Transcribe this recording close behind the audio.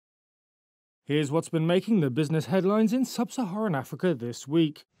Here's what's been making the business headlines in sub-Saharan Africa this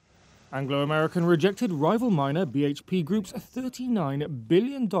week. Anglo American rejected rival miner BHP Group's $39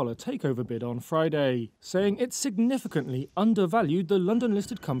 billion takeover bid on Friday, saying it significantly undervalued the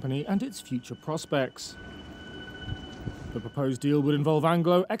London-listed company and its future prospects. The proposed deal would involve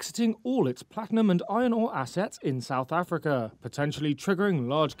Anglo exiting all its platinum and iron ore assets in South Africa, potentially triggering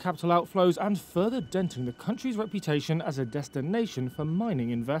large capital outflows and further denting the country's reputation as a destination for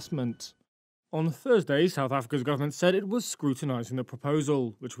mining investment. On Thursday, South Africa's government said it was scrutinising the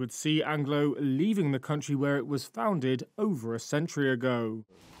proposal, which would see Anglo leaving the country where it was founded over a century ago.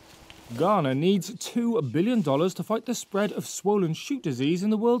 Ghana needs $2 billion to fight the spread of swollen shoot disease in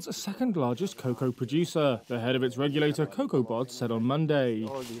the world's second-largest cocoa producer, the head of its regulator COCOBOD said on Monday.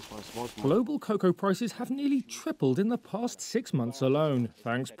 Global cocoa prices have nearly tripled in the past 6 months alone,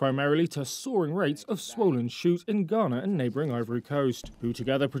 thanks primarily to soaring rates of swollen shoot in Ghana and neighbouring Ivory Coast, who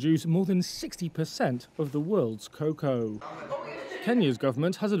together produce more than 60% of the world's cocoa. Kenya's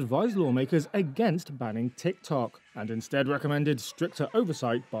government has advised lawmakers against banning TikTok and instead recommended stricter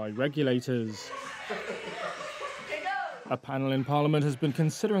oversight by regulators. A panel in Parliament has been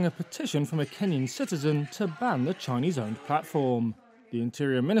considering a petition from a Kenyan citizen to ban the Chinese-owned platform. The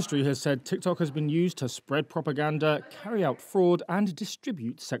Interior Ministry has said TikTok has been used to spread propaganda, carry out fraud and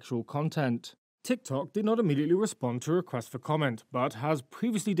distribute sexual content. TikTok did not immediately respond to requests for comment, but has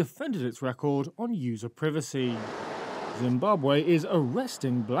previously defended its record on user privacy. Zimbabwe is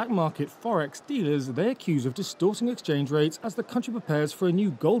arresting black market forex dealers they accuse of distorting exchange rates as the country prepares for a new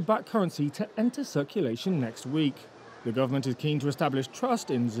gold-backed currency to enter circulation next week. The government is keen to establish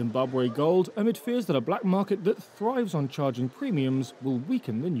trust in Zimbabwe gold amid fears that a black market that thrives on charging premiums will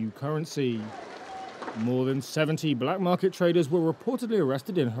weaken the new currency. More than 70 black market traders were reportedly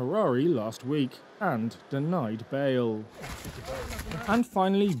arrested in Harare last week and denied bail. And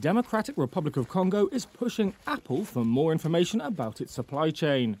finally, Democratic Republic of Congo is pushing Apple for more information about its supply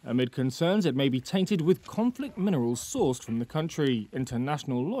chain, amid concerns it may be tainted with conflict minerals sourced from the country,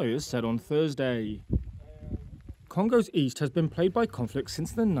 international lawyers said on Thursday. Congo's east has been plagued by conflict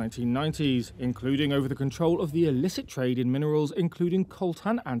since the 1990s, including over the control of the illicit trade in minerals including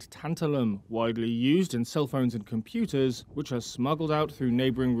coltan and tantalum, widely used in cell phones and computers, which are smuggled out through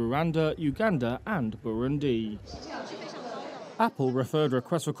neighbouring Rwanda, Uganda and Burundi. Apple referred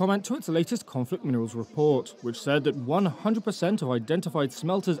requests for comment to its latest conflict minerals report, which said that 100% of identified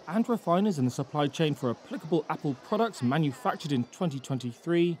smelters and refiners in the supply chain for applicable Apple products manufactured in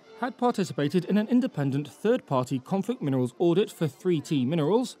 2023 had participated in an independent third-party conflict minerals audit for 3T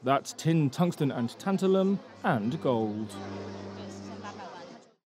minerals, that's tin, tungsten and tantalum, and gold.